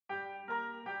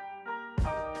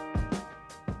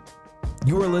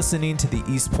You are listening to the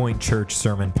East Point Church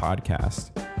Sermon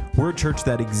Podcast. We're a church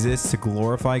that exists to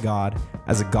glorify God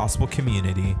as a gospel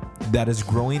community that is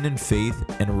growing in faith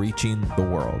and reaching the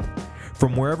world.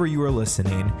 From wherever you are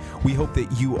listening, we hope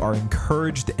that you are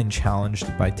encouraged and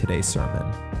challenged by today's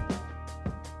sermon.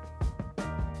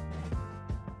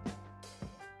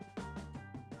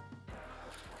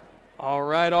 All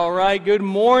right. Good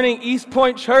morning, East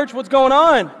Point Church. What's going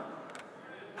on?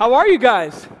 How are you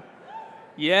guys?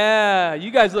 Yeah, you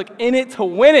guys look in it to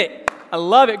win it. I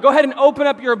love it. Go ahead and open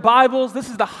up your Bibles. This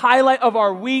is the highlight of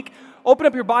our week. Open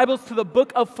up your Bibles to the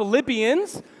book of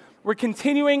Philippians. We're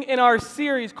continuing in our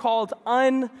series called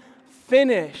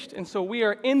Unfinished. And so we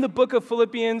are in the book of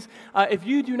Philippians. If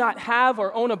you do not have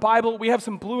or own a Bible, we have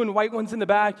some blue and white ones in the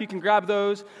back. You can grab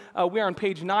those. We are on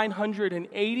page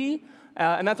 980.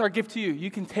 And that's our gift to you.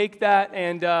 You can take that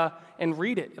and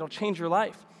read it. It'll change your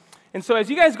life. And so as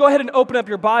you guys go ahead and open up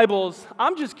your Bibles,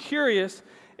 I'm just curious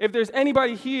if there's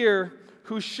anybody here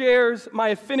who shares my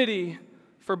affinity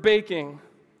for baking.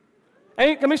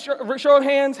 Can we show of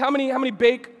hands? How many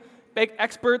bake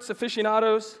experts,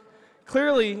 aficionados?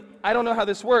 Clearly, I don't know how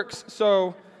this works,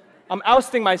 so I'm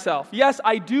ousting myself. Yes,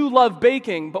 I do love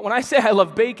baking, but when I say I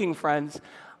love baking, friends,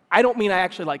 I don't mean I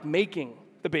actually like making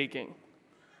the baking.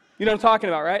 You know what I'm talking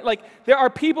about, right? Like, there are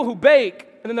people who bake,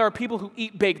 and then there are people who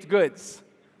eat baked goods.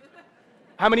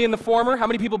 How many in the former? How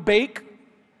many people bake?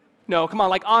 No, come on,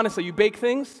 like, honestly, you bake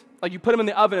things? Like, you put them in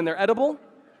the oven and they're edible?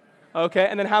 Okay,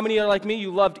 and then how many are like me?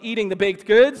 You loved eating the baked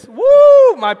goods?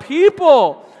 Woo, my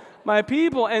people.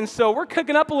 And so we're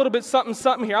cooking up a little bit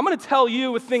something here. I'm going to tell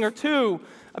you a thing or two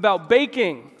about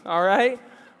baking, all right?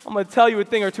 I'm going to tell you a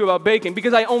thing or two about baking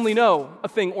because I only know a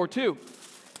thing or two.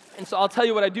 And so I'll tell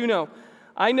you what I do know.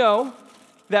 I know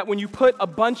that when you put a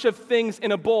bunch of things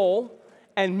in a bowl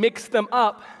and mix them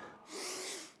up,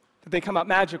 that they come out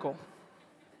magical.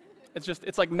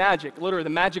 It's like magic, literally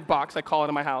the magic box, I call it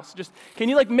in my house. Just, can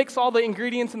you like mix all the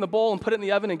ingredients in the bowl and put it in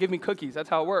the oven and give me cookies? That's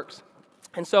how it works.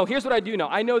 And so here's what I do know.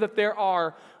 I know that there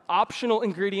are optional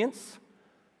ingredients,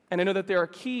 and I know that there are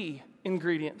key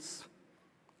ingredients.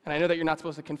 And I know that you're not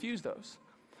supposed to confuse those.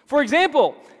 For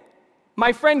example,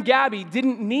 my friend Gabby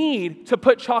didn't need to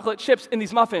put chocolate chips in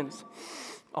these muffins.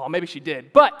 Oh, maybe she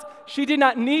did. But she did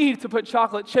not need to put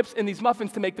chocolate chips in these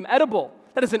muffins to make them edible.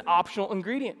 That is an optional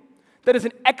ingredient. That is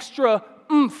an extra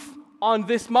oomph on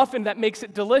this muffin that makes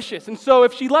it delicious. And so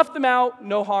if she left them out,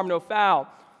 no harm, no foul.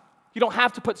 You don't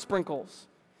have to put sprinkles.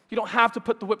 You don't have to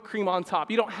put the whipped cream on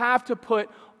top. You don't have to put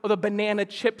the banana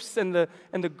chips and the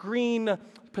green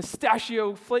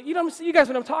pistachio flavor. You guys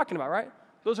know what I'm talking about, right?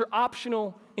 Those are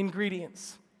optional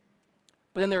ingredients.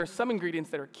 But then there are some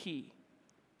ingredients that are key.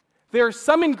 There are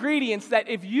some ingredients that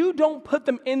if you don't put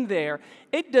them in there,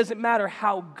 it doesn't matter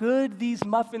how good these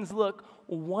muffins look,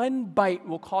 one bite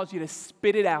will cause you to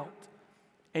spit it out,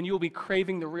 and you'll be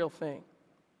craving the real thing.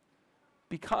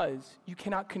 Because you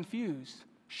cannot confuse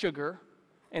sugar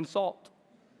and salt.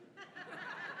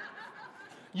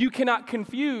 You cannot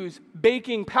confuse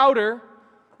baking powder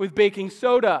with baking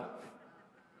soda.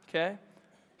 Okay?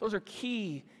 Those are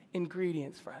key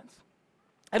ingredients, friends.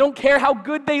 I don't care how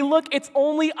good they look, it's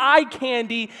only eye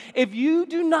candy if you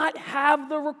do not have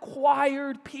the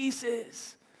required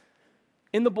pieces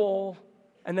in the bowl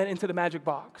and then into the magic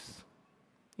box.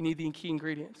 You need the key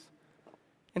ingredients.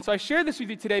 And so I share this with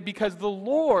you today because the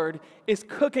Lord is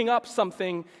cooking up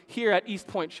something here at East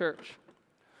Point Church.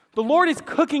 The Lord is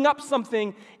cooking up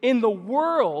something in the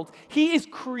world. He is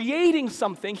creating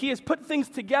something. He has put things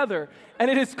together, and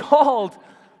it is called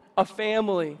a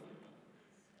family.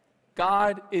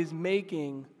 God is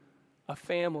making a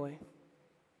family.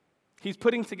 He's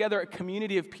putting together a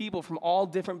community of people from all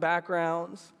different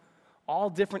backgrounds, all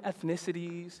different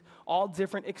ethnicities, all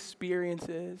different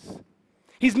experiences.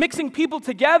 He's mixing people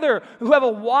together who have a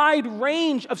wide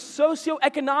range of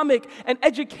socioeconomic and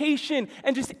education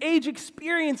and just age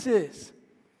experiences.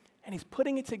 And he's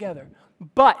putting it together.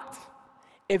 But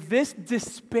if this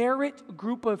disparate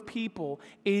group of people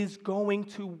is going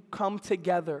to come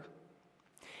together,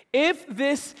 if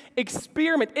this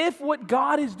experiment, if what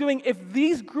God is doing, if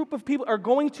these group of people are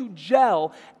going to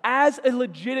gel as a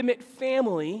legitimate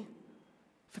family,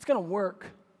 if it's going to work,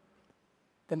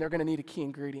 then they're going to need a key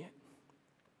ingredient.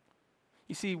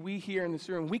 You see, we here in this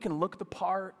room, we can look the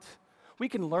part, we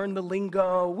can learn the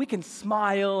lingo, we can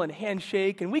smile and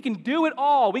handshake, and we can do it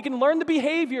all. We can learn the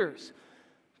behaviors.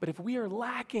 But if we are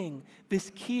lacking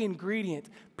this key ingredient,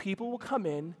 people will come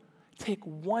in, take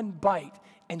one bite,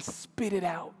 and spit it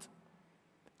out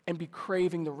and be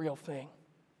craving the real thing.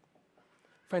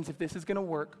 Friends, if this is going to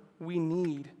work, we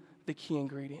need the key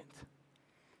ingredient.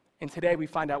 And today we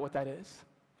find out what that is.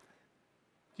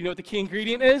 You know what the key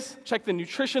ingredient is? Check the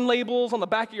nutrition labels on the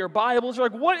back of your Bibles. You're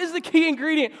like, what is the key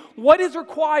ingredient? What is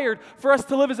required for us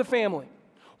to live as a family?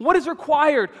 What is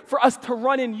required for us to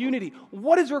run in unity?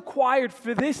 What is required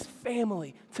for this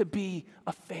family to be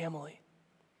a family?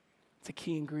 It's a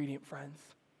key ingredient, friends.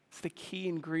 It's the key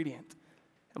ingredient.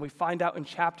 And we find out in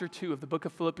chapter 2 of the book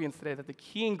of Philippians today that the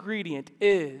key ingredient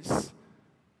is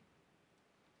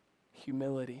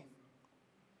humility.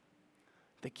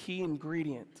 The key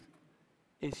ingredient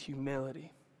is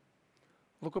humility.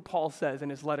 Look what Paul says in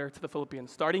his letter to the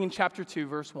Philippians, starting in chapter 2,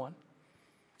 verse 1.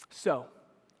 So,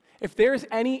 if there is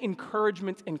any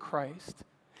encouragement in Christ,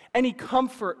 any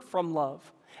comfort from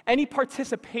love, any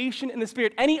participation in the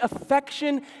Spirit, any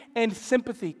affection and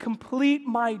sympathy, complete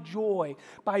my joy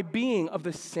by being of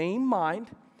the same mind,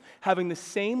 having the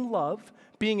same love,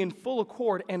 being in full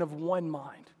accord and of one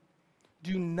mind.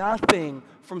 Do nothing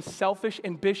from selfish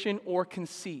ambition or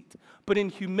conceit, but in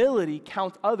humility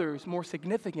count others more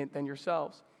significant than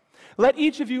yourselves. Let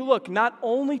each of you look not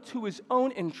only to his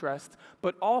own interest,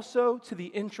 but also to the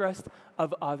interest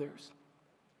of others.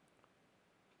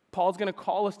 Paul's going to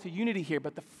call us to unity here,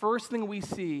 but the first thing we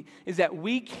see is that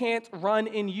we can't run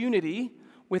in unity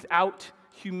without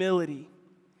humility.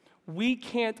 We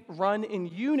can't run in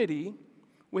unity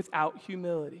without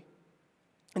humility.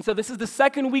 And so this is the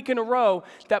second week in a row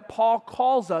that Paul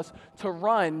calls us to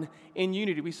run in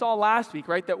unity. We saw last week,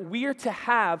 right, that we are to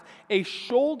have a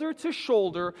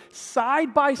shoulder-to-shoulder,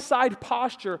 side-by-side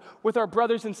posture with our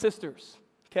brothers and sisters,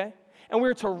 okay? And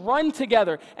we're to run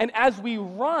together. And as we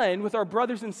run with our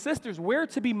brothers and sisters, we're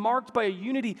to be marked by a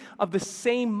unity of the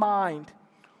same mind.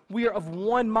 We are of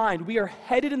one mind. We are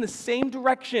headed in the same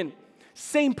direction,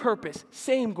 same purpose,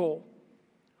 same goal.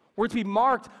 We're to be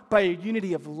marked by a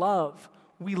unity of love.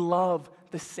 We love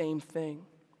the same thing.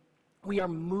 We are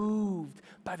moved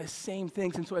by the same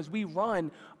things. And so as we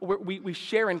run, we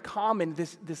share in common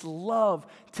this love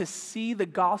to see the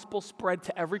gospel spread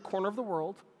to every corner of the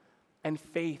world and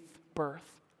faith birth.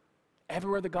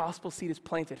 Everywhere the gospel seed is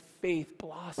planted, faith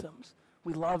blossoms.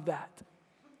 We love that.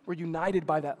 We're united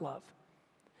by that love.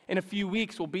 In a few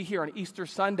weeks, we'll be here on Easter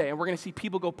Sunday, and we're going to see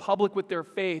people go public with their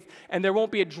faith, and there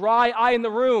won't be a dry eye in the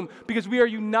room because we are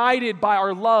united by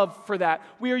our love for that.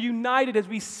 We are united as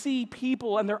we see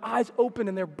people and their eyes open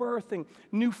and they're birthing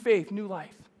new faith, new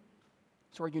life.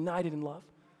 So we're united in love.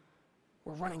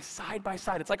 We're running side by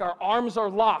side. It's like our arms are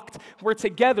locked. We're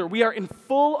together. We are in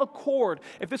full accord.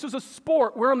 If this was a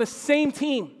sport, we're on the same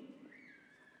team.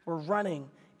 We're running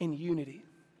in unity.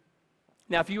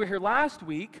 Now, if you were here last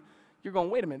week, you're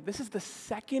going, wait a minute, this is the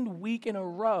second week in a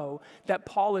row that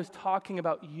Paul is talking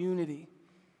about unity.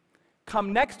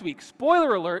 Come next week,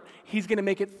 spoiler alert, he's going to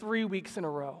make it 3 weeks in a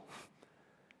row.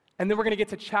 And then we're going to get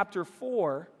to chapter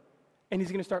 4, and he's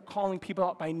going to start calling people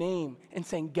out by name and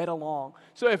saying, get along.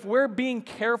 So if we're being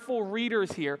careful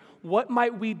readers here, what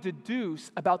might we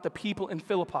deduce about the people in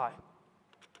Philippi? All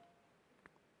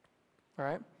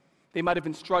right? They might have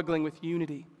been struggling with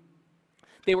unity.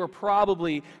 They were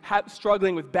probably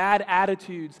struggling with bad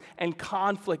attitudes and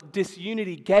conflict,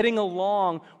 disunity, getting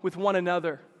along with one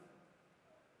another.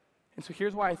 And so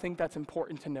here's why I think that's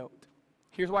important to note.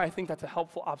 Here's why I think that's a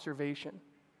helpful observation.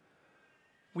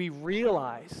 We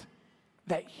realize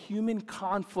that human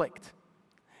conflict,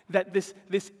 that this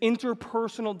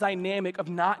interpersonal dynamic of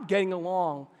not getting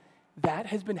along, that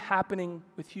has been happening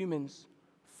with humans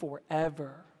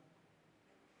forever.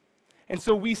 And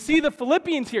so we see the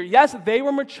Philippians here. Yes, they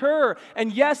were mature,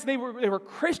 and yes, they were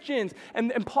Christians,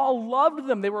 and Paul loved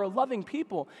them. They were a loving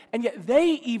people, and yet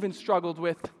they even struggled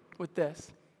with this.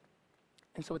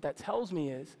 And so what that tells me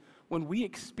is, when we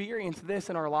experience this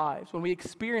in our lives, when we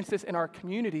experience this in our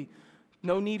community,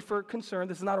 no need for concern.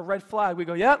 This is not a red flag. We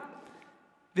go, yep,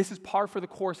 this is par for the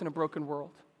course in a broken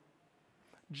world.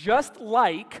 Just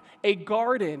like a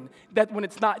garden that when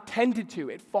it's not tended to,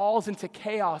 it falls into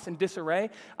chaos and disarray,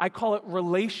 I call it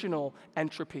relational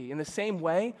entropy. In the same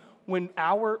way, when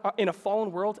in a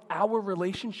fallen world, our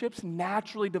relationships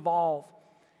naturally devolve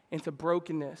into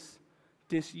brokenness,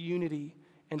 disunity,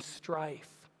 and strife,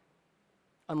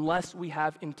 unless we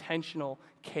have intentional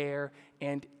care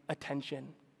and attention.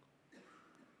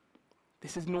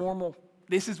 This is normal.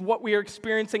 This is what we are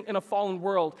experiencing in a fallen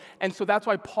world. And so that's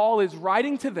why Paul is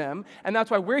writing to them, and that's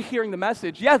why we're hearing the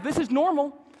message. Yeah, this is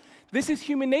normal. This is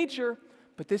human nature,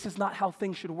 but this is not how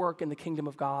things should work in the kingdom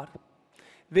of God.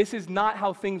 This is not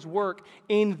how things work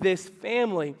in this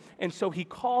family. And so he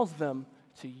calls them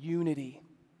to unity.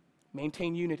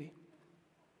 Maintain unity.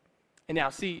 And now,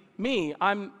 see, me,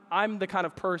 I'm the kind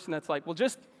of person that's like, well,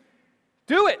 just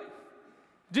do it.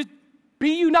 Just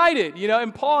be united,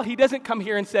 And Paul, he doesn't come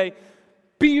here and say,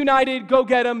 be united, go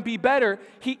get them, be better.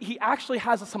 He actually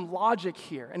has some logic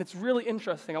here, and it's really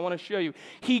interesting. I want to show you.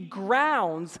 He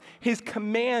grounds his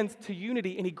command to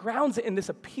unity, and he grounds it in this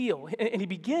appeal. And he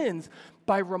begins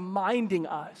by reminding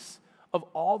us of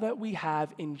all that we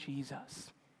have in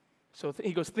Jesus. So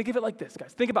he goes, think of it like this,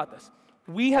 guys. Think about this.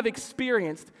 We have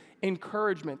experienced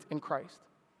encouragement in Christ.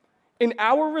 In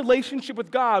our relationship with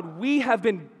God, we have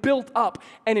been built up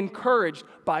and encouraged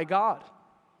by God.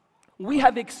 We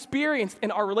have experienced in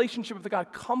our relationship with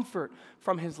God comfort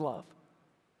from his love.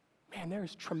 Man, there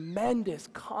is tremendous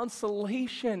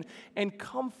consolation and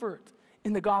comfort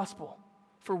in the gospel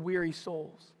for weary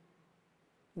souls.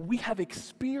 We have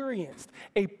experienced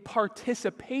a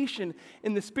participation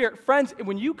in the Spirit. Friends,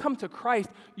 when you come to Christ,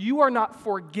 you are not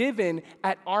forgiven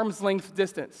at arm's length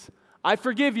distance. I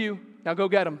forgive you, now go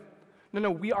get them. No,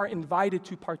 we are invited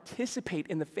to participate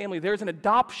in the family. There's an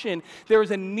adoption. There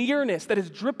is a nearness that is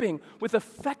dripping with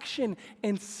affection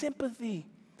and sympathy.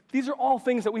 These are all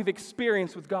things that we've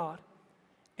experienced with God.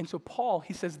 And so Paul,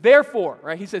 he says, therefore,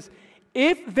 right? He says,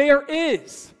 if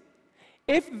these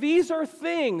are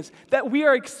things that we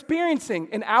are experiencing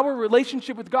in our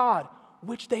relationship with God,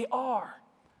 which they are,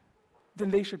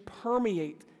 then they should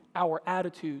permeate our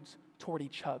attitudes toward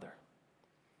each other.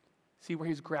 See where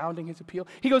he's grounding his appeal?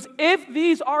 He goes, if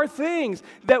these are things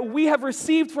that we have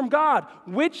received from God,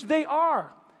 which they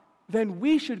are, then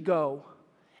we should go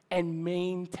and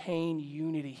maintain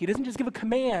unity. He doesn't just give a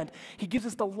command, he gives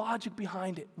us the logic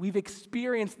behind it. We've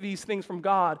experienced these things from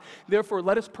God. Therefore,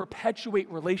 let us perpetuate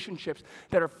relationships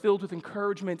that are filled with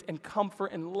encouragement and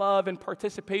comfort and love and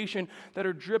participation that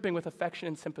are dripping with affection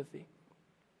and sympathy.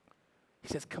 He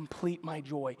says, complete my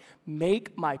joy.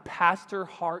 Make my pastor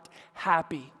heart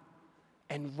happy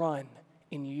and run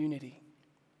in unity.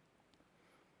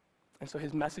 And so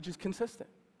his message is consistent.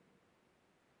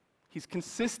 He's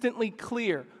consistently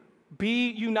clear. Be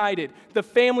united. The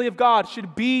family of God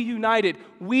should be united.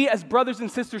 We as brothers and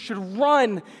sisters should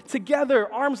run together,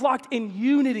 arms locked in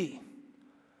unity.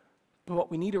 But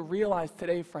what we need to realize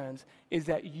today, friends, is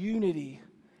that unity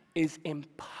is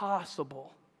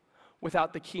impossible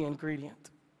without the key ingredient.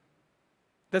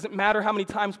 Doesn't matter how many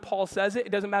times Paul says it. It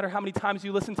doesn't matter how many times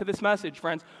you listen to this message,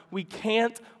 friends. We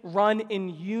can't run in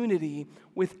unity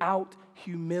without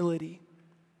humility.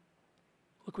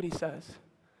 Look what he says.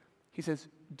 He says,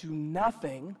 do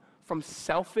nothing from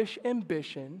selfish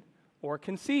ambition or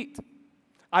conceit.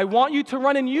 I want you to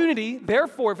run in unity.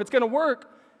 Therefore, if it's going to work,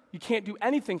 you can't do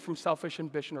anything from selfish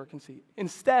ambition or conceit.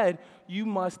 Instead, you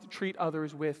must treat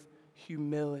others with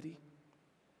humility.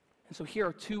 And so here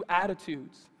are two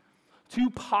attitudes, two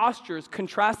postures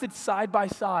contrasted side by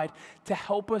side to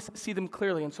help us see them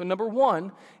clearly. And so number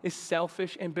one is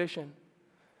selfish ambition.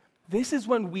 This is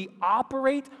when we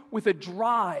operate with a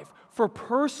drive for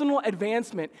personal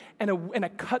advancement and a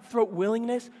cutthroat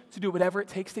willingness to do whatever it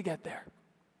takes to get there.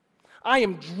 I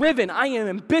am driven, I am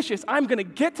ambitious, I'm going to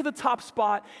get to the top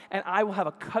spot, and I will have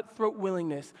a cutthroat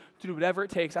willingness to do whatever it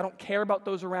takes. I don't care about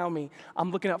those around me.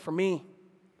 I'm looking out for me.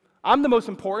 I'm the most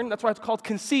important. That's why it's called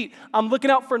conceit. I'm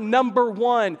looking out for number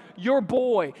one, your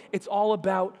boy. It's all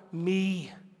about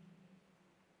me.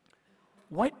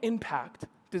 What impact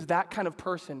does that kind of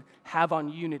person have on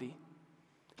unity?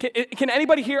 Can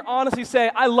anybody here honestly say,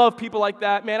 I love people like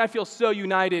that? Man, I feel so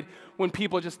united when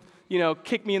people just,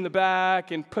 kick me in the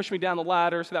back and push me down the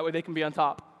ladder so that way they can be on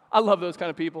top. I love those kind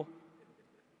of people.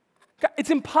 It's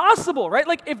impossible, right?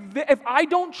 Like if I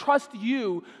don't trust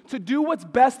you to do what's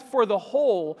best for the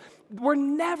whole, we're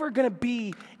never going to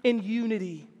be in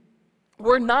unity.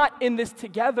 We're not in this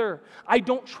together. I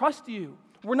don't trust you.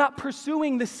 We're not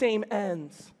pursuing the same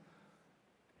ends.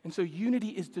 And so unity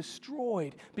is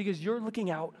destroyed because you're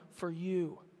looking out for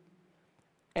you.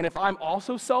 And if I'm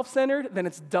also self-centered, then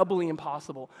it's doubly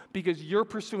impossible because you're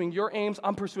pursuing your aims,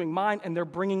 I'm pursuing mine, and they're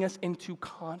bringing us into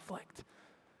conflict.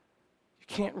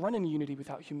 Can't run in unity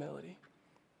without humility.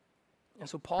 And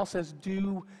so Paul says,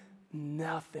 do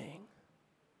nothing.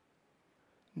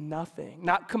 Nothing.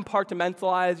 Not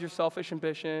compartmentalize your selfish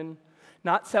ambition.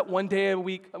 Not set one day a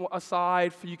week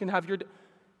aside for you can have your...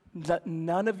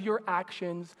 None of your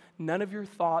actions, none of your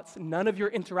thoughts, none of your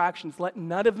interactions, let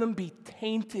none of them be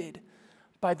tainted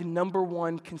by the number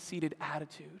one conceited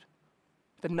attitude.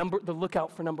 The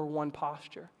lookout for number one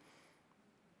posture.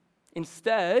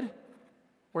 Instead,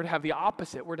 we're to have the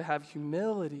opposite. We're to have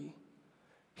humility.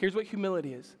 Here's what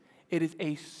humility is. It is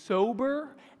a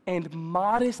sober and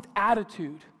modest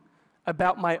attitude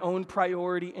about my own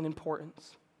priority and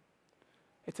importance.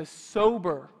 It's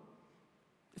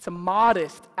a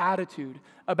modest attitude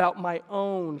about my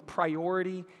own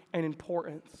priority and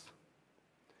importance.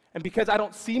 And because I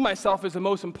don't see myself as the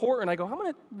most important, I go, I'm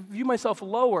going to view myself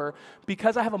lower.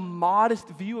 Because I have a modest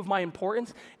view of my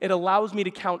importance, it allows me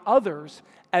to count others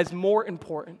as more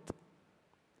important.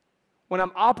 When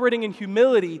I'm operating in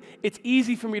humility, it's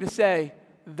easy for me to say,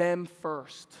 them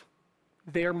first.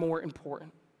 They're more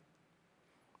important.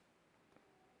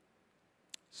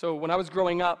 So when I was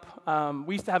growing up,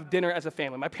 we used to have dinner as a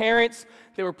family. My parents,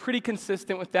 they were pretty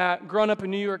consistent with that. Growing up in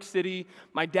New York City,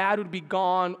 my dad would be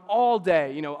gone all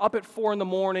day, up at 4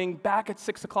 a.m, back at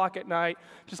 6 o'clock at night.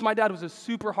 Just my dad was a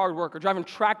super hard worker, driving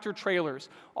tractor trailers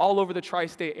all over the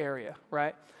tri-state area,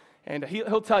 right? And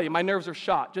he'll tell you, my nerves are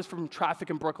shot just from traffic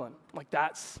in Brooklyn. Like,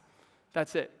 that's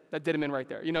it. That did him in right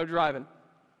there, driving.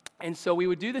 And so we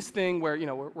would do this thing where,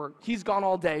 he's gone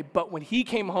all day, but when he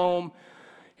came home,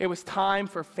 it was time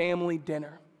for family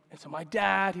dinner. And so my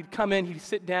dad, he'd come in, he'd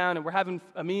sit down, and we're having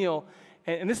a meal.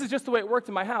 And this is just the way it worked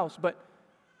in my house. But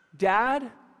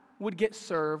Dad would get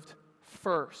served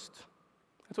first.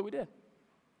 That's what we did.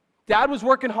 Dad was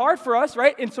working hard for us,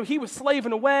 right? And so he was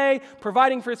slaving away,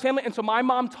 providing for his family. And so my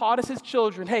mom taught us as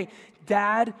children, hey,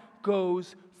 Dad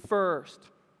goes first.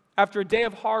 After a day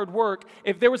of hard work,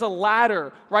 if there was a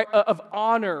ladder, right, of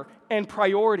honor and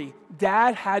priority,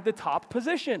 Dad had the top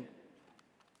position.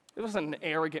 It wasn't an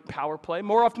arrogant power play.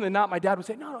 More often than not, my dad would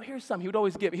say, no, here's some. He would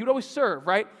always give. He would always serve,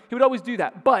 right? He would always do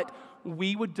that. But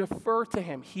we would defer to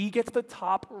him. He gets the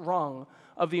top rung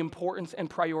of the importance and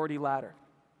priority ladder.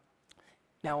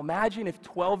 Now imagine if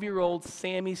 12-year-old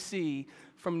Sammy C.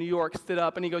 from New York stood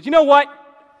up and he goes, you know what?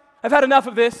 I've had enough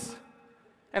of this.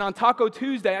 And on Taco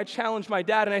Tuesday, I challenge my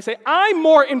dad and I say, I'm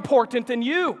more important than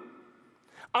you.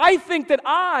 I think that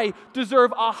I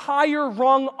deserve a higher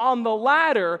rung on the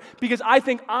ladder because I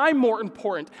think I'm more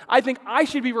important. I think I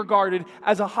should be regarded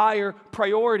as a higher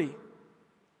priority.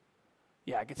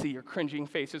 Yeah, I can see your cringing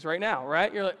faces right now,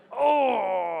 right? You're like,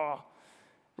 oh,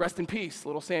 rest in peace,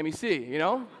 little Sammy C.,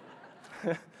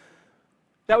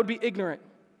 That would be ignorant.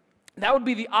 That would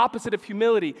be the opposite of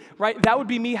humility, right? That would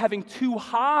be me having too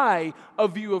high a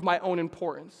view of my own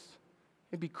importance.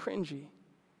 It'd be cringy.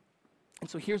 And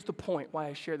so here's the point why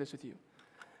I share this with you.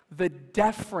 The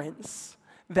deference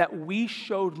that we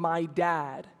showed my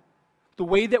dad, the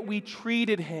way that we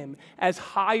treated him as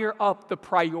higher up the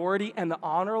priority and the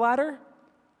honor ladder,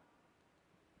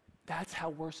 that's how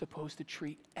we're supposed to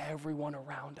treat everyone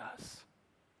around us.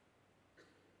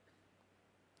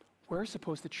 We're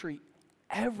supposed to treat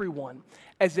everyone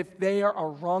as if they are a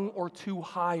rung or two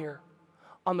higher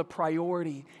on the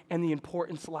priority and the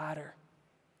importance ladder.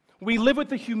 We live with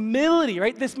the humility,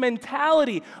 right? This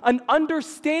mentality, an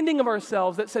understanding of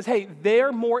ourselves that says, hey,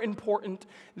 they're more important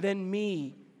than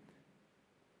me.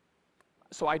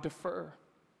 So I defer.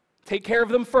 Take care of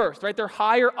them first, right? They're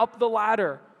higher up the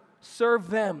ladder. Serve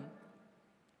them.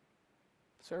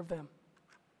 Serve them.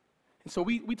 And so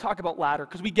we talk about ladder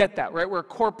because we get that, right? We're a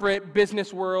corporate,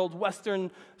 business world,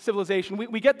 Western civilization.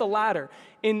 We get the ladder.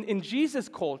 In Jesus'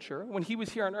 culture, when he was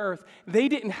here on earth, they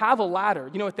didn't have a ladder.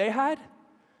 You know what they had?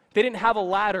 They didn't have a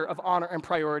ladder of honor and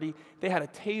priority. They had a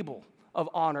table of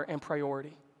honor and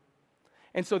priority.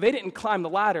 And so they didn't climb the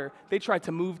ladder. They tried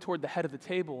to move toward the head of the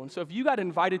table. And so if you got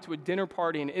invited to a dinner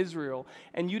party in Israel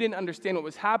and you didn't understand what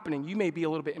was happening, you may be a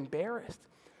little bit embarrassed.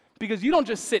 Because you don't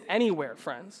just sit anywhere,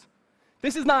 friends.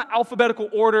 This is not alphabetical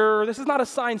order. This is not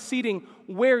assigned seating.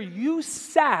 Where you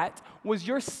sat was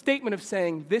your statement of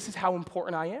saying, this is how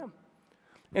important I am.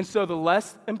 And so the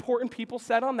less important people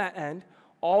sat on that end,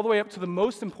 all the way up to the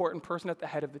most important person at the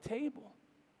head of the table.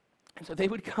 And so they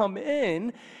would come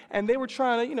in, and they were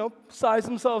trying to, size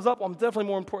themselves up. Well, I'm definitely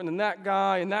more important than that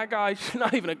guy, and that guy,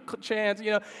 not even a chance,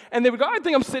 And they would go, I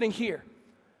think I'm sitting here.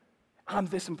 I'm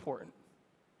this important.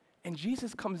 And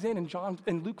Jesus comes in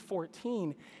Luke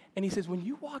 14, and he says, when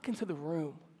you walk into the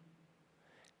room,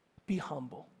 be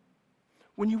humble.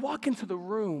 When you walk into the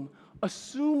room,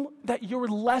 assume that you're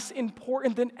less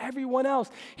important than everyone else.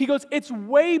 He goes, it's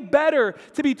way better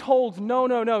to be told,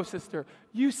 no, sister,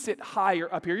 you sit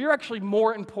higher up here. You're actually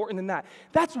more important than that.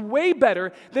 That's way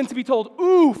better than to be told,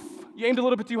 oof, you aimed a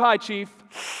little bit too high, chief.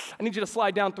 I need you to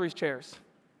slide down 3 chairs.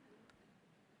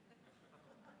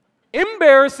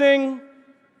 Embarrassing,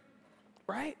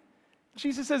 right?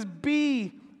 Jesus says,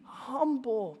 be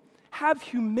humble. Have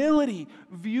humility.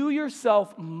 View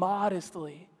yourself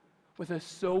modestly with a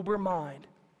sober mind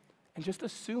and just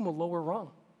assume a lower rung.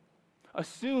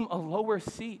 Assume a lower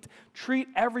seat. Treat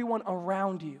everyone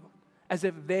around you as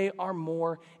if they are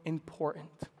more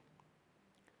important.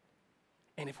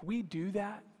 And if we do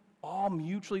that, all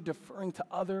mutually deferring to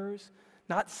others,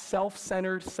 not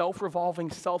self-centered,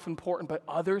 self-revolving, self-important, but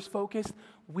others-focused,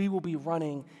 we will be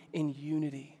running in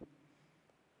unity.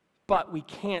 But we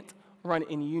can't run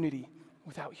in unity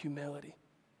without humility.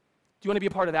 Do you want to be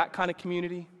a part of that kind of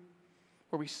community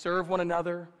where we serve one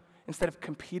another instead of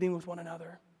competing with one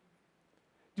another?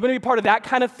 Do you want to be part of that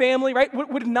kind of family, right?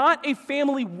 Would not a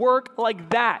family work like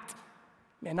that?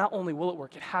 Man, not only will it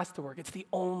work, it has to work. It's the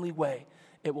only way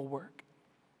it will work.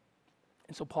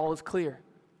 And so Paul is clear.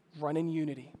 Run in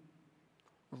unity.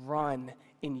 Run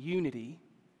in unity,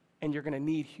 and you're going to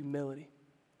need humility.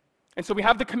 And so we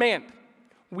have the command.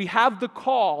 We have the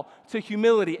call to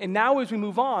humility. And now as we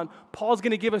move on, Paul's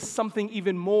going to give us something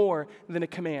even more than a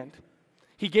command.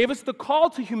 He gave us the call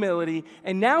to humility,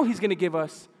 and now he's going to give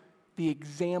us the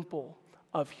example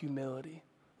of humility.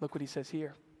 Look what he says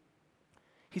here.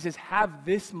 He says, have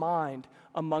this mind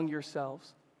among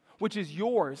yourselves, which is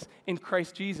yours in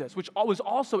Christ Jesus, which was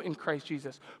also in Christ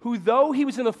Jesus, who though he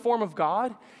was in the form of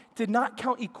God, did not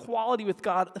count equality with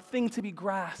God a thing to be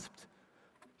grasped,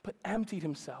 but emptied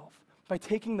himself by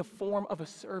taking the form of a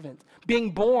servant,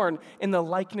 being born in the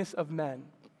likeness of men.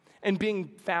 And being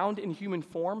found in human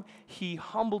form, he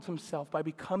humbled himself by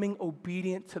becoming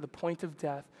obedient to the point of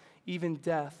death, even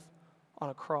death on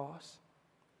a cross.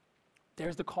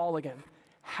 There's the call again.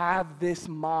 Have this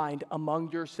mind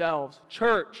among yourselves.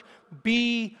 Church,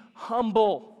 be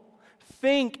humble.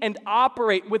 Think and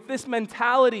operate with this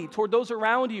mentality toward those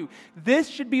around you. This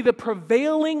should be the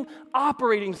prevailing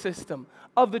operating system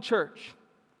of the church.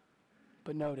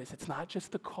 But notice, it's not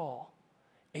just the call,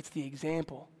 it's the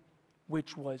example,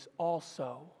 which was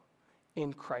also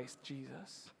in Christ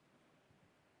Jesus.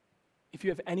 If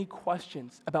you have any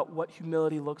questions about what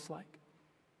humility looks like,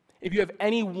 if you have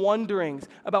any wonderings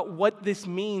about what this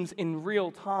means in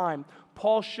real time,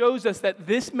 Paul shows us that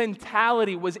this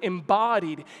mentality was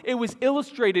embodied. It was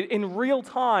illustrated in real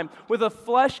time with a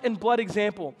flesh and blood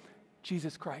example,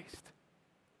 Jesus Christ.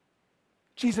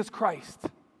 Jesus Christ.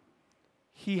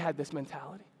 He had this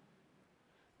mentality.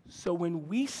 So when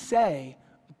we say,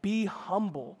 be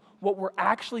humble, what we're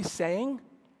actually saying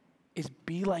is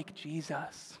be like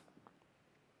Jesus.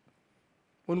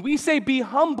 When we say be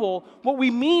humble, what we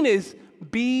mean is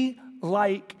be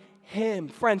like him.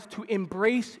 Friends, to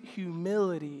embrace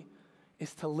humility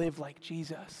is to live like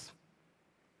Jesus.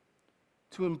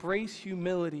 To embrace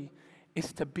humility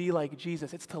is to be like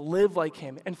Jesus. It's to live like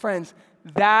him. And friends,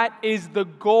 that is the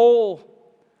goal.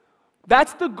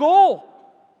 That's the goal.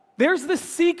 There's the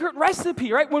secret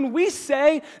recipe, right? When we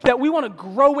say that we want to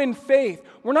grow in faith,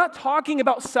 we're not talking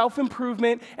about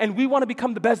self-improvement and we want to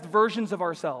become the best versions of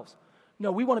ourselves.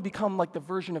 No, we want to become like the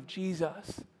version of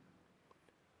Jesus.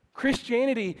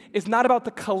 Christianity is not about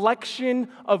the collection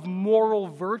of moral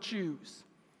virtues.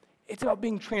 It's about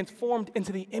being transformed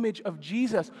into the image of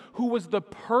Jesus, who was the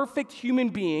perfect human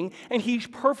being, and he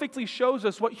perfectly shows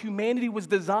us what humanity was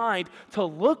designed to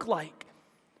look like.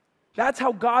 That's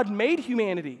how God made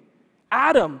humanity.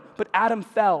 Adam, but Adam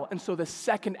fell, and so the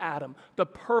second Adam, the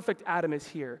perfect Adam, is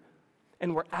here.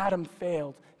 And where Adam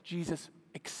failed, Jesus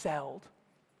excelled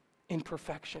in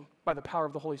perfection by the power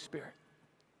of the Holy Spirit.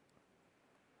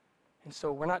 And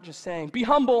so we're not just saying, be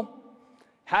humble,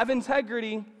 have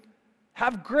integrity,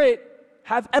 have grit,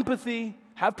 have empathy,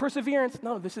 have perseverance.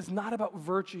 No, this is not about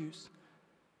virtues.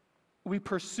 We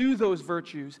pursue those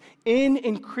virtues in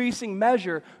increasing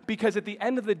measure because at the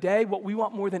end of the day, what we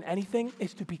want more than anything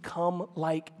is to become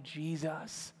like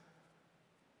Jesus.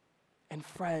 And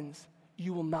friends,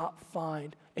 you will not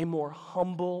find a more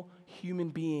humble human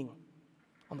being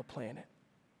on the planet.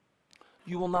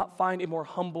 You will not find a more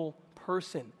humble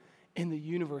person in the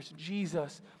universe.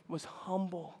 Jesus was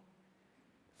humble.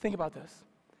 Think about this.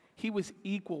 He was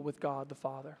equal with God the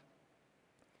Father,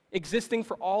 existing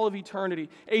for all of eternity,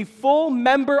 a full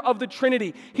member of the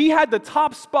Trinity. He had the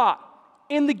top spot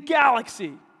in the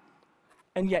galaxy,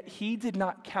 and yet he did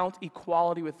not count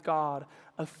equality with God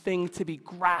a thing to be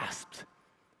grasped.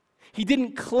 He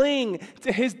didn't cling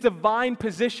to his divine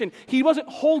position. He wasn't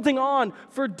holding on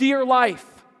for dear life.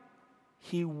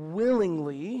 He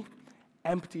willingly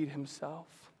emptied himself.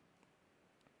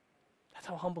 That's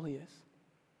how humble he is.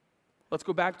 Let's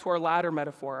go back to our ladder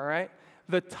metaphor, all right?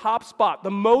 The top spot,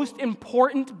 the most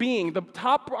important being, the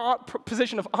top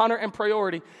position of honor and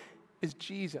priority is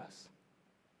Jesus.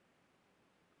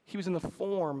 He was in the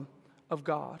form of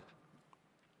God.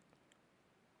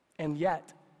 And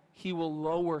yet, he will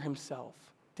lower himself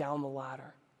down the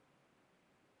ladder.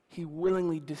 He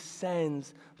willingly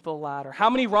descends the ladder. How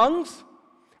many rungs?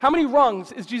 How many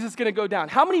rungs is Jesus going to go down?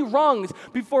 How many rungs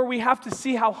before we have to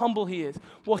see how humble he is?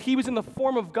 Well, he was in the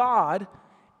form of God,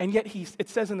 and yet it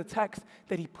says in the text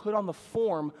that he put on the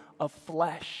form of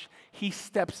flesh. He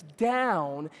steps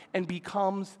down and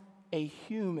becomes a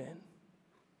human.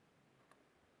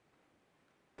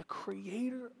 The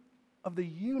creator of the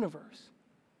universe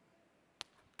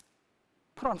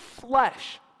put on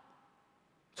flesh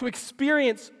to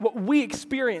experience what we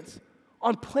experience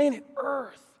on planet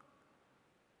Earth.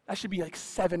 That should be like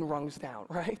 7 rungs down,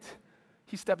 right?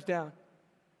 He steps down.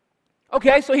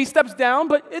 Okay, so he steps down,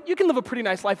 but you can live a pretty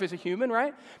nice life as a human,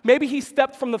 right? Maybe he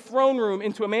stepped from the throne room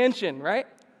into a mansion, right?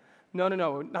 No,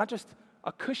 not just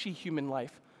a cushy human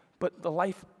life, but the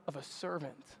life of a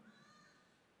servant.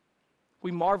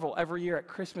 We marvel every year at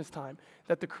Christmas time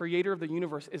that the creator of the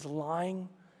universe is lying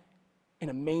in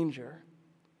a manger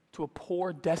to a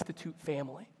poor, destitute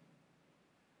family.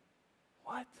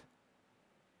 What?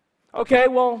 Okay,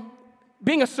 well,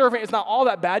 being a servant is not all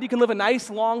that bad. You can live a nice,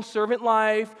 long servant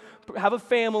life, have a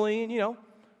family, and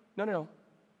No.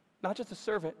 Not just a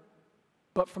servant,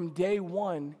 but from day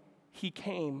one, he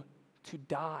came to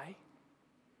die.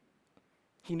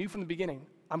 He knew from the beginning,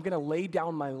 I'm going to lay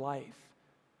down my life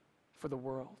for the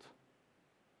world.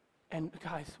 And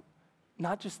guys,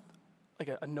 not just like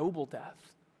a noble death.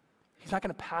 He's not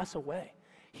going to pass away.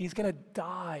 He's going to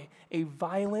die a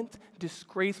violent,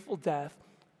 disgraceful death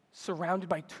surrounded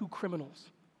by 2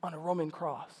 criminals on a Roman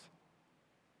cross.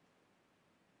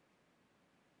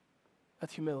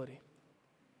 That's humility.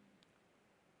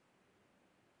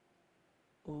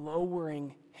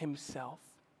 Lowering himself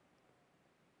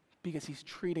because he's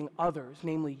treating others,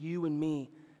 namely you and me,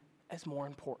 as more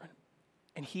important.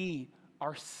 And he,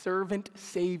 our servant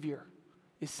Savior,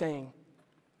 is saying,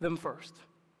 them first.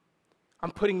 I'm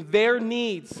putting their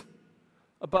needs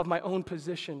above my own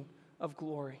position of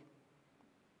glory.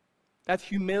 That's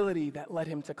humility that led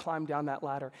him to climb down that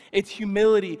ladder. It's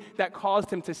humility that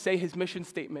caused him to say his mission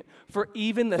statement. For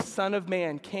even the Son of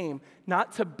Man came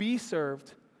not to be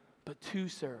served, but to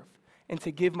serve, and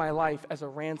to give my life as a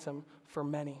ransom for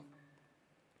many.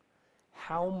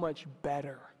 How much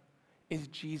better is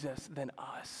Jesus than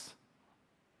us?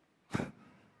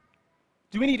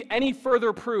 Do we need any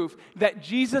further proof that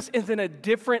Jesus is in a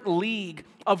different league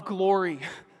of glory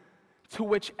to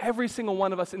which every single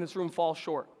one of us in this room falls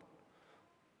short?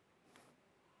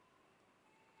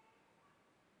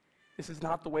 This is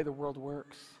not the way the world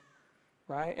works,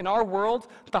 right? In our world,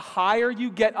 the higher you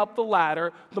get up the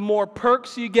ladder, the more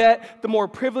perks you get, the more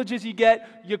privileges you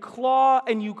get. You claw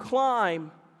and you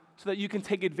climb so that you can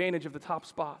take advantage of the top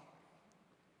spot.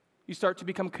 You start to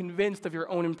become convinced of your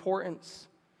own importance.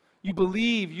 You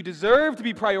believe you deserve to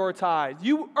be prioritized.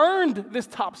 You earned this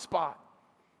top spot.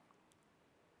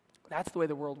 That's the way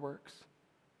the world works.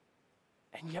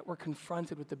 And yet we're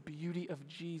confronted with the beauty of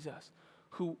Jesus,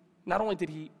 who not only did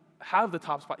he have the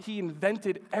top spot, he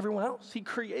invented everyone else. He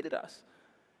created us.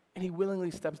 And he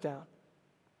willingly steps down.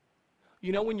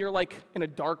 You know when you're like in a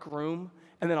dark room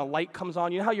and then a light comes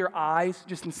on, you know how your eyes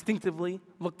just instinctively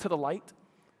look to the light?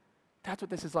 That's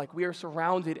what this is like. We are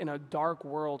surrounded in a dark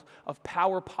world of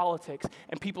power politics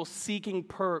and people seeking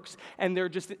perks, and they're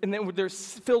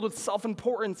filled with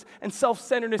self-importance and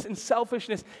self-centeredness and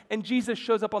selfishness. And Jesus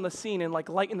shows up on the scene, and like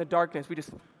light in the darkness,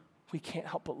 we can't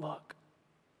help but look.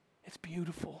 It's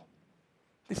beautiful.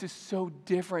 This is so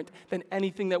different than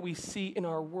anything that we see in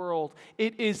our world.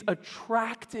 It is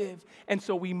attractive, and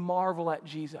so we marvel at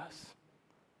Jesus.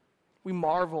 We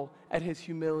marvel at his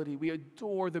humility. We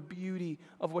adore the beauty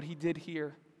of what he did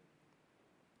here.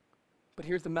 But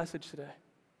here's the message today.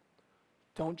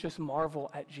 Don't just marvel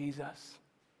at Jesus.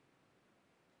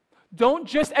 Don't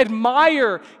just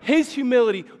admire his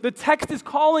humility. The text is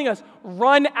calling us,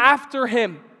 run after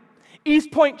him.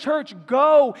 East Point Church,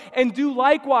 go and do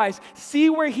likewise. See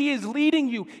where he is leading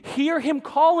you. Hear him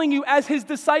calling you as his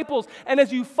disciples. And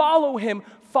as you follow him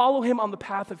on the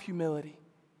path of humility.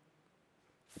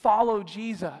 Follow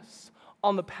Jesus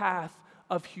on the path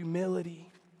of humility.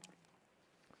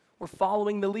 We're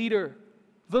following the leader.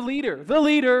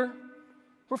 We're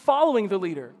following the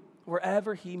leader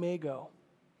wherever he may go.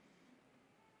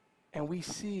 And we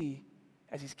see,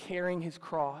 as he's carrying his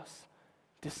cross,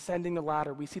 descending the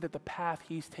ladder, we see that the path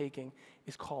he's taking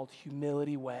is called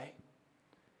Humility Way.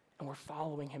 And we're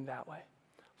following him that way.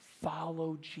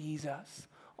 Follow Jesus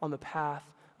on the path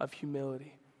of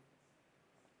humility.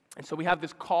 And so we have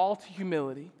this call to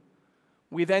humility.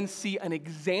 We then see an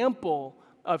example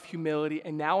of humility.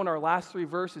 And now in our last 3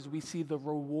 verses, we see the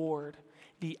reward,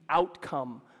 the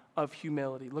outcome of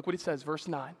humility. Look what it says, verse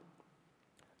 9.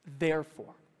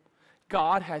 Therefore,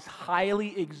 God has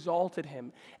highly exalted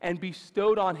him and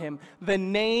bestowed on him the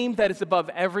name that is above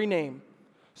every name,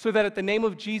 so that at the name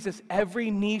of Jesus every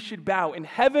knee should bow in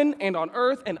heaven and on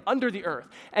earth and under the earth,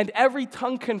 and every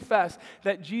tongue confess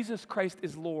that Jesus Christ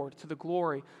is Lord, to the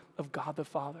glory of God the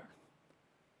Father.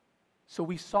 So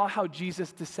we saw how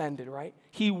Jesus descended, right?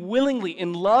 He willingly,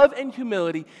 in love and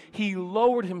humility, he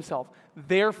lowered himself.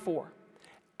 Therefore,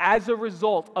 as a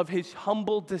result of his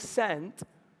humble descent,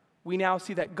 we now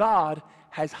see that God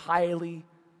has highly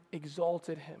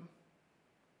exalted him.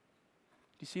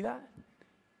 Do you see that?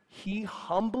 He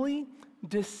humbly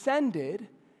descended,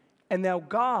 and now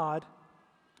God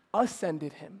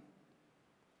ascended him.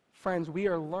 Friends, we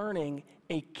are learning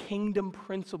a kingdom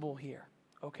principle here,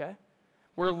 okay?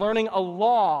 We're learning a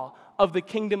law of the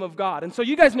kingdom of God. And so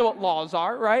you guys know what laws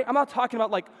are, right? I'm not talking about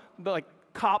like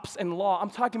cops and law. I'm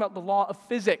talking about the law of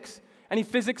physics. Any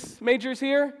physics majors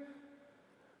here?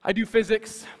 I do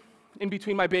physics in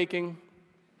between my baking.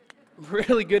 I'm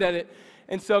really good at it.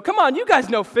 And so, come on, you guys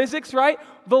know physics, right?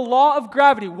 The law of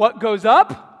gravity. What goes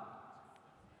up?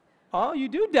 Oh, you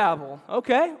do dabble.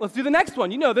 Okay, let's do the next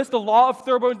one. You know this, the law of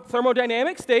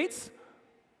thermodynamics states.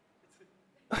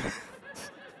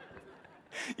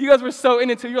 You guys were so in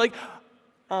it, too. You're like,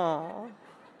 the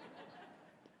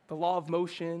law of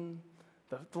motion,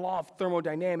 the law of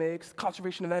thermodynamics,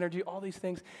 conservation of energy, all these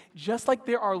things. Just like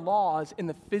there are laws in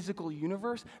the physical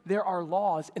universe, there are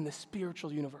laws in the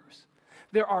spiritual universe.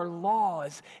 There are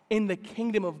laws in the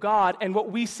kingdom of God, and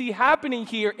what we see happening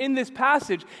here in this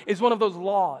passage is one of those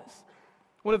laws,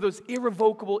 one of those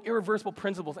irrevocable, irreversible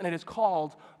principles, and it is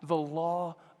called the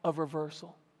law of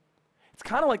reversal. It's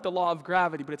kind of like the law of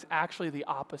gravity, but it's actually the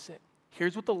opposite.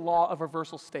 Here's what the law of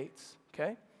reversal states,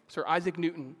 okay? Sir Isaac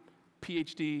Newton,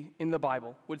 PhD in the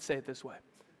Bible, would say it this way.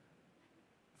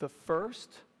 The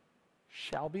first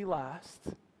shall be last,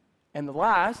 and the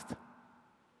last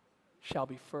shall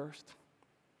be first.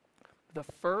 The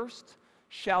first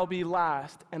shall be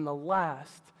last, and the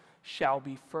last shall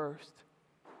be first.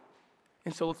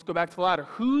 And so let's go back to the ladder.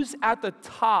 Who's at the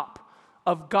top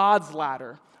of God's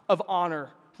ladder of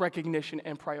honor, recognition,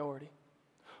 and priority?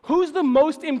 Who's the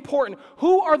most important?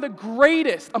 Who are the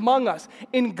greatest among us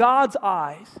in God's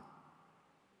eyes?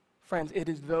 Friends, it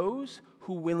is those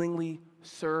who willingly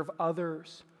serve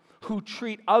others, who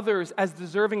treat others as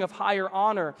deserving of higher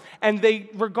honor. And they,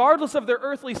 regardless of their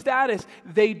earthly status,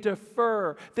 they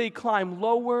defer. They climb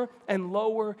lower and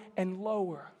lower and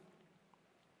lower.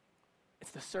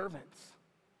 It's the servants.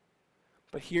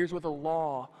 But here's where the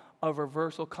law of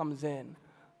reversal comes in.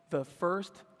 The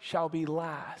first shall be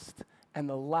last, and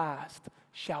the last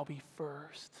shall be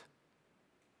first.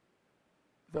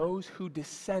 Those who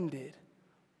descended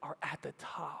are at the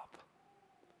top.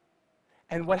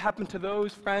 And what happened to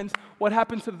those, friends? What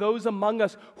happened to those among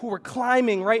us who were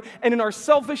climbing, right? And in our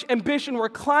selfish ambition, we're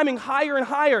climbing higher and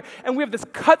higher, and we have this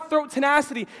cutthroat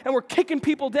tenacity, and we're kicking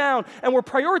people down, and we're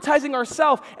prioritizing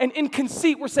ourselves, and in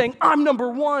conceit, we're saying, I'm number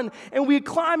one, and we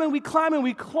climb, and we climb, and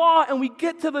we claw, and we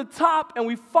get to the top, and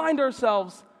we find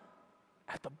ourselves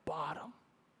at the bottom.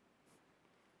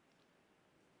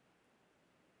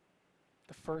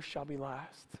 The first shall be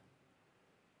last,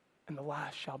 and the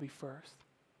last shall be first.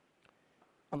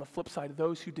 On the flip side,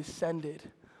 those who descended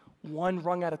one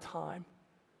rung at a time,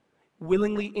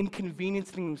 willingly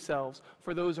inconveniencing themselves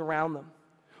for those around them,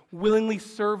 willingly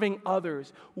serving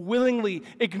others, willingly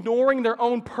ignoring their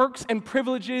own perks and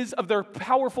privileges of their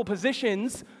powerful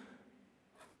positions.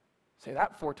 Say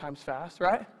that 4 times fast,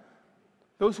 right?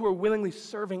 Those who are willingly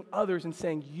serving others and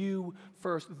saying, you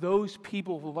first, those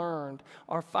people learned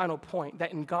our final point,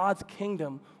 that in God's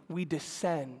kingdom, we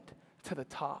descend to the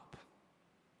top.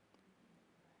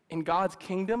 In God's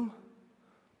kingdom,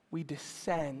 we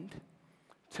descend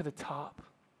to the top.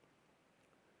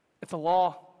 It's a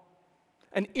law,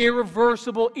 an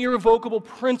irreversible, irrevocable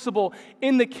principle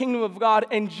in the kingdom of God,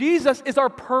 and Jesus is our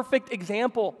perfect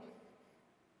example.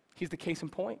 He's the case in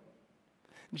point.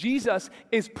 Jesus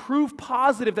is proof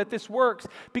positive that this works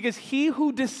because he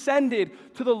who descended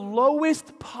to the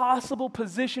lowest possible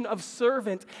position of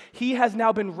servant, he has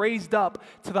now been raised up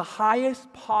to the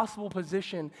highest possible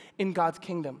position in God's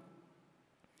kingdom.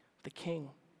 The king.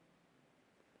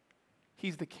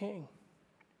 He's the king.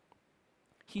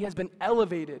 He has been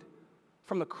elevated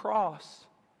from the cross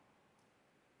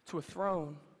to a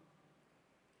throne.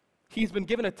 He's been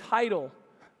given a title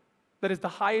that is the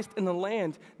highest in the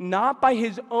land, not by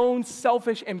his own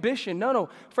selfish ambition. No,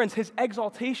 friends, his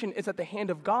exaltation is at the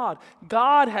hand of God.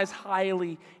 God has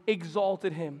highly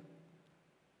exalted him.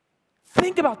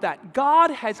 Think about that.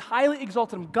 God has highly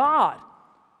exalted him. God,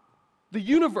 the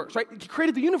universe, right? He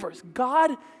created the universe.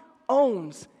 God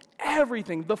owns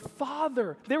everything. The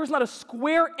Father, there is not a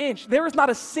square inch, there is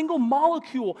not a single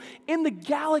molecule in the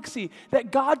galaxy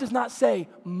that God does not say,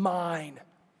 mine.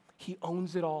 He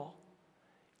owns it all.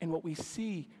 And what we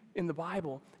see in the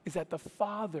Bible is that the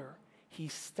Father, he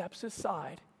steps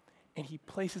aside and he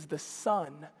places the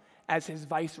Son as his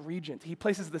vice regent. He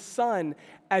places the Son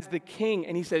as the king,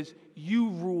 and he says, you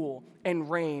rule and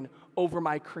reign over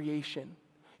my creation.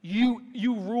 You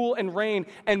rule and reign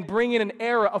and bring in an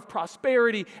era of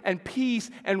prosperity and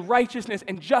peace and righteousness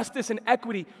and justice and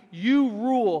equity. You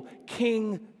rule,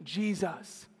 King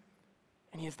Jesus.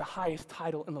 And he has the highest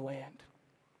title in the land.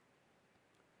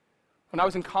 When I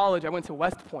was in college, I went to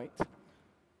West Point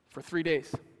for 3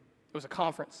 days. It was a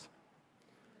conference.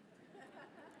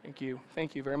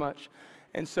 Thank you very much.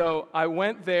 And so I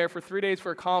went there for 3 days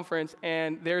for a conference,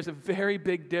 and there's a very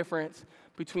big difference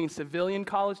between civilian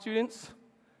college students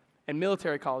and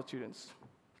military college students,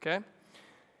 okay?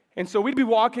 And so we'd be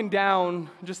walking down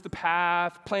just the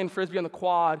path, playing Frisbee on the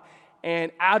quad,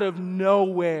 and out of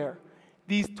nowhere,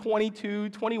 these 22,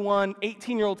 21,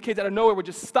 18-year-old kids out of nowhere would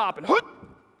just stop and, I'm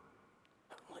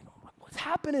like, what's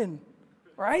happening,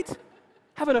 right?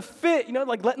 Having a fit,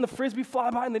 like letting the Frisbee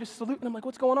fly by, and they just salute, and I'm like,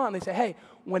 what's going on? And they say, hey,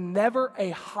 whenever a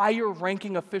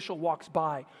higher-ranking official walks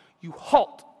by, you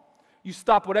halt, you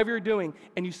stop whatever you're doing,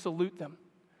 and you salute them,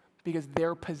 because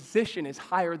their position is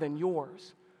higher than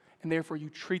yours, and therefore you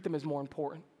treat them as more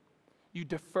important. You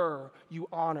defer, you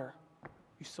honor,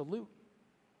 you salute.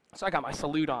 So I got my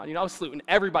salute on. I was saluting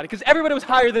everybody, because everybody was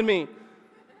higher than me.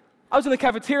 I was in the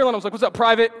cafeteria, and I was like, what's up,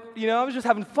 private? I was just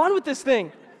having fun with this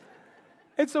thing.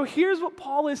 And so here's what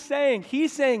Paul is saying.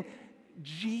 He's saying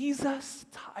Jesus'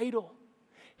 title,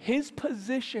 his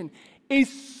position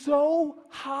is so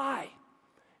high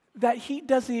that he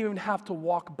doesn't even have to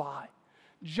walk by.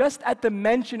 Just at the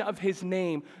mention of his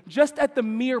name, just at the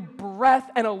mere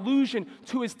breath and allusion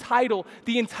to his title,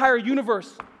 the entire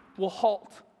universe will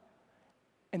halt.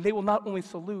 And they will not only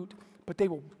salute, but they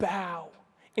will bow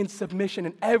in submission,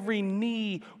 and every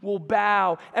knee will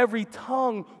bow, every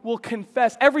tongue will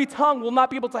confess, every tongue will not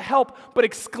be able to help but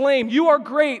exclaim, you are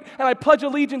great, and I pledge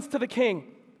allegiance to the King.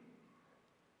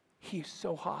 He is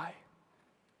so high,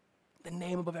 the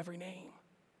name above every name.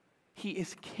 He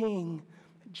is King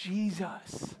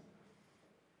Jesus.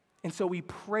 And so we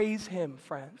praise him,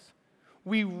 friends.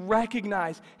 We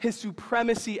recognize his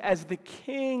supremacy as the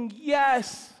King,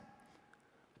 yes,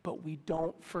 but we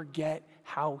don't forget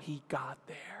how he got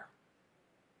there.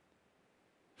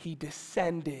 He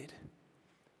descended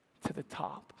to the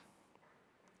top.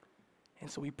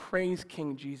 And so we praise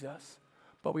King Jesus,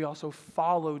 but we also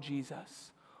follow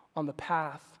Jesus on the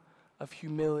path of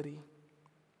humility.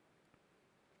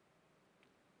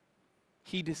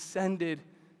 He descended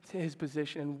to his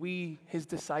position, and we, his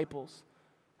disciples,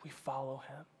 we follow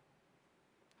him.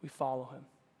 We follow him.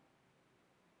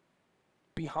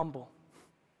 Be humble.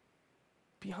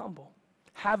 Be humble.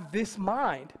 Have this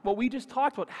mind, what we just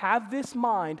talked about, have this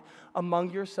mind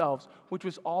among yourselves, which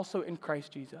was also in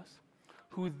Christ Jesus,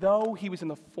 who though he was in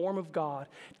the form of God,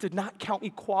 did not count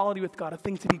equality with God a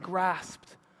thing to be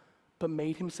grasped, but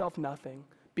made himself nothing,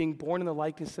 being born in the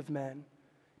likeness of men,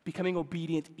 becoming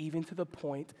obedient even to the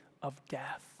point of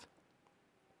death.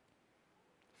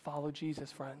 Follow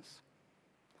Jesus, friends.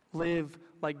 Live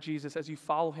like Jesus as you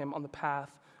follow him on the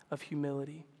path of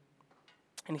humility.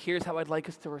 And here's how I'd like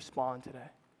us to respond today.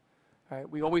 All right,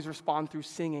 we always respond through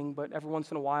singing, but every once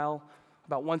in a while,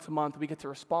 about once a month, we get to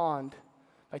respond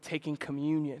by taking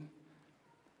communion.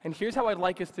 And here's how I'd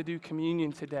like us to do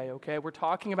communion today, okay? We're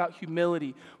talking about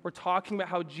humility. We're talking about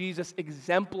how Jesus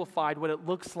exemplified what it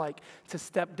looks like to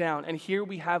step down. And here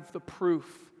we have the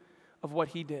proof of what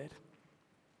he did.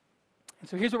 And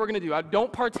so here's what we're going to do.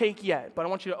 Don't partake yet, but I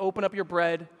want you to open up your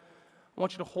bread. I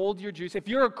want you to hold your juice. If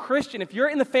you're a Christian, if you're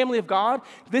in the family of God,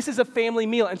 this is a family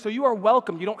meal. And so you are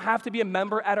welcome. You don't have to be a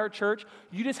member at our church.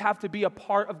 You just have to be a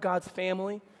part of God's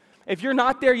family. If you're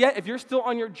not there yet, if you're still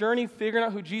on your journey figuring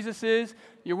out who Jesus is,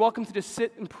 you're welcome to just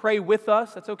sit and pray with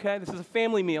us. That's okay. This is a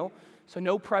family meal, so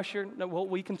no pressure.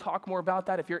 We can talk more about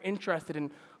that if you're interested in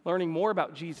learning more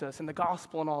about Jesus and the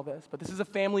gospel and all this. But this is a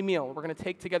family meal we're going to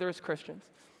take together as Christians.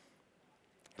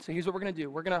 So here's what we're going to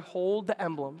do. We're going to hold the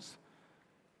emblems,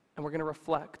 and we're going to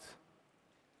reflect.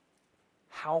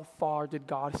 How far did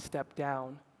God step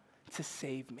down to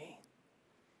save me?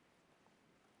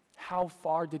 How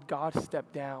far did God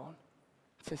step down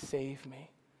to save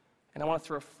me? And I want us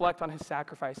to reflect on his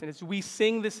sacrifice. And as we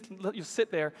sing this, you'll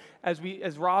sit there, as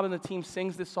Rob and the team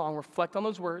sings this song, reflect on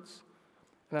those words,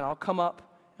 and then I'll come up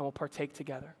and we'll partake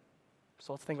together.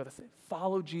 So let's think about this.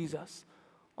 Follow Jesus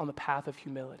on the path of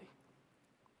humility.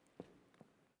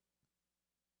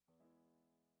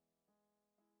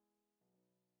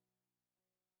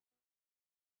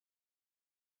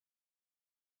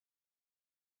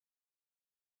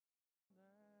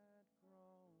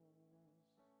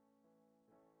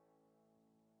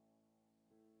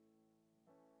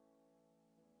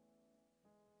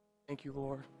 Thank you,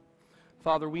 Lord.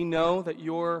 Father, we know that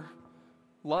your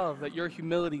love, that your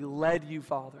humility led you,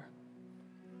 Father,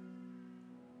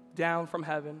 down from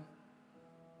heaven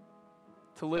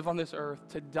to live on this earth,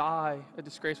 to die a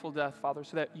disgraceful death, Father,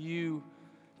 so that you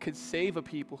could save a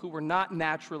people who were not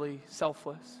naturally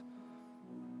selfless.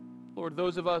 Lord,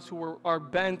 those of us our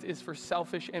bent is for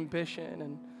selfish ambition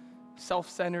and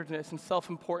self-centeredness and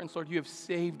self-importance, Lord, you have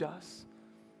saved us,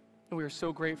 and we are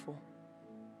so grateful.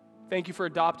 Thank you for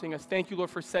adopting us. Thank you, Lord,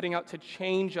 for setting out to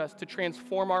change us, to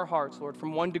transform our hearts, Lord,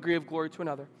 from one degree of glory to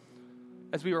another.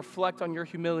 As we reflect on your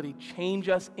humility, change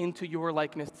us into your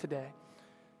likeness today.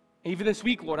 And even this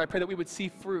week, Lord, I pray that we would see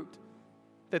fruit.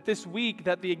 That this week,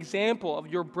 that the example of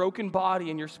your broken body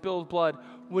and your spilled blood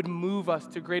would move us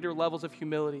to greater levels of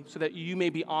humility so that you may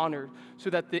be honored, so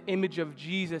that the image of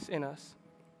Jesus in us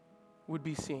would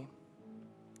be seen.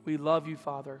 We love you,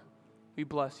 Father. We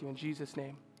bless you. In Jesus'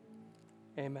 name,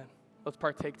 amen. Let's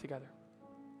partake together.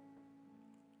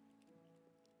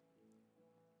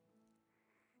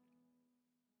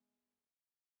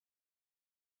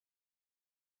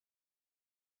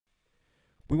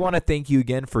 We want to thank you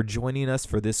again for joining us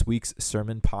for this week's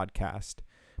sermon podcast.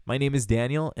 My name is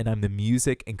Daniel, and I'm the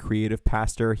music and creative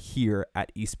pastor here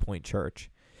at East Point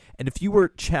Church. And if you were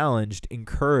challenged,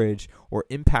 encouraged, or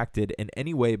impacted in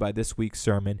any way by this week's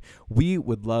sermon, we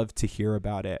would love to hear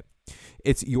about it.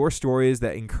 It's your stories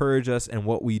that encourage us in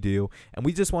what we do, and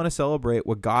we just want to celebrate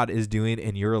what God is doing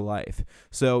in your life.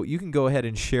 So you can go ahead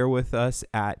and share with us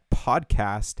at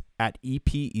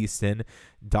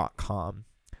podcast@epeaston.com.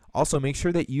 Also, make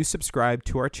sure that you subscribe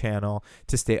to our channel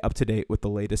to stay up to date with the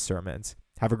latest sermons.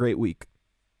 Have a great week.